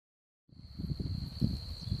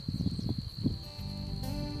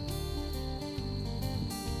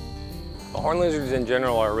Horned lizards in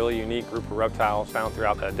general are a really unique group of reptiles found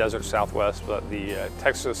throughout the desert Southwest, but the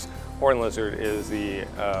Texas horned lizard is the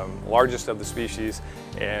largest of the species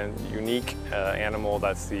and unique animal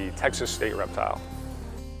that's the Texas state reptile.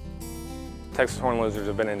 Texas horned lizards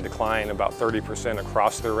have been in decline about 30%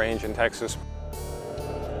 across their range in Texas.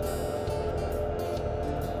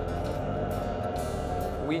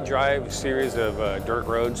 We drive a series of dirt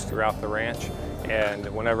roads throughout the ranch, and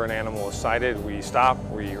whenever an animal is sighted, we stop,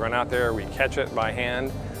 we run out there, we catch it by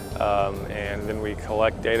hand, and then we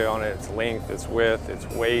collect data on it, its length, its width, its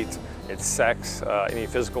weight, its sex, any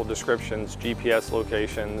physical descriptions, GPS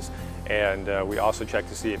locations, and we also check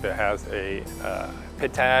to see if it has a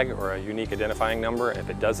pit tag or a unique identifying number. If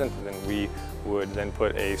it doesn't, then we would then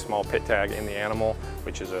put a small pit tag in the animal,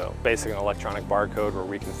 which is basically an electronic barcode where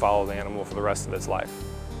we can follow the animal for the rest of its life.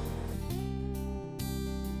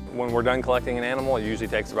 When we're done collecting an animal, it usually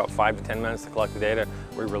takes about 5 to 10 minutes to collect the data.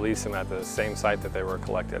 We release them at the same site that they were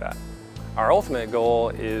collected at. Our ultimate goal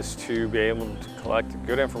is to be able to collect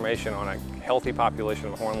good information on a healthy population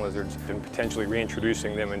of horned lizards and potentially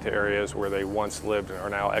reintroducing them into areas where they once lived and are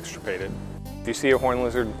now extirpated. If you see a horned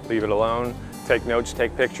lizard, leave it alone. Take notes,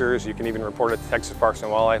 take pictures. You can even report it to Texas Parks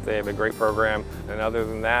and Wildlife. They have a great program. And other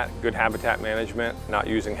than that, good habitat management, not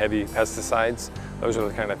using heavy pesticides. Those are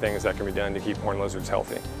the kind of things that can be done to keep horned lizards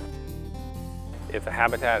healthy. If the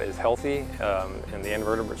habitat is healthy and the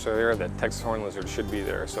invertebrates are there, that Texas horned lizard should be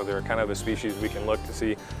there. So they're kind of a species we can look to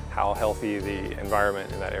see how healthy the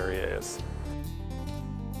environment in that area is.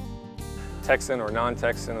 Texan or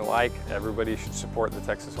non-Texan alike, everybody should support the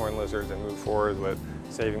Texas horned lizards and move forward with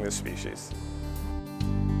saving this species.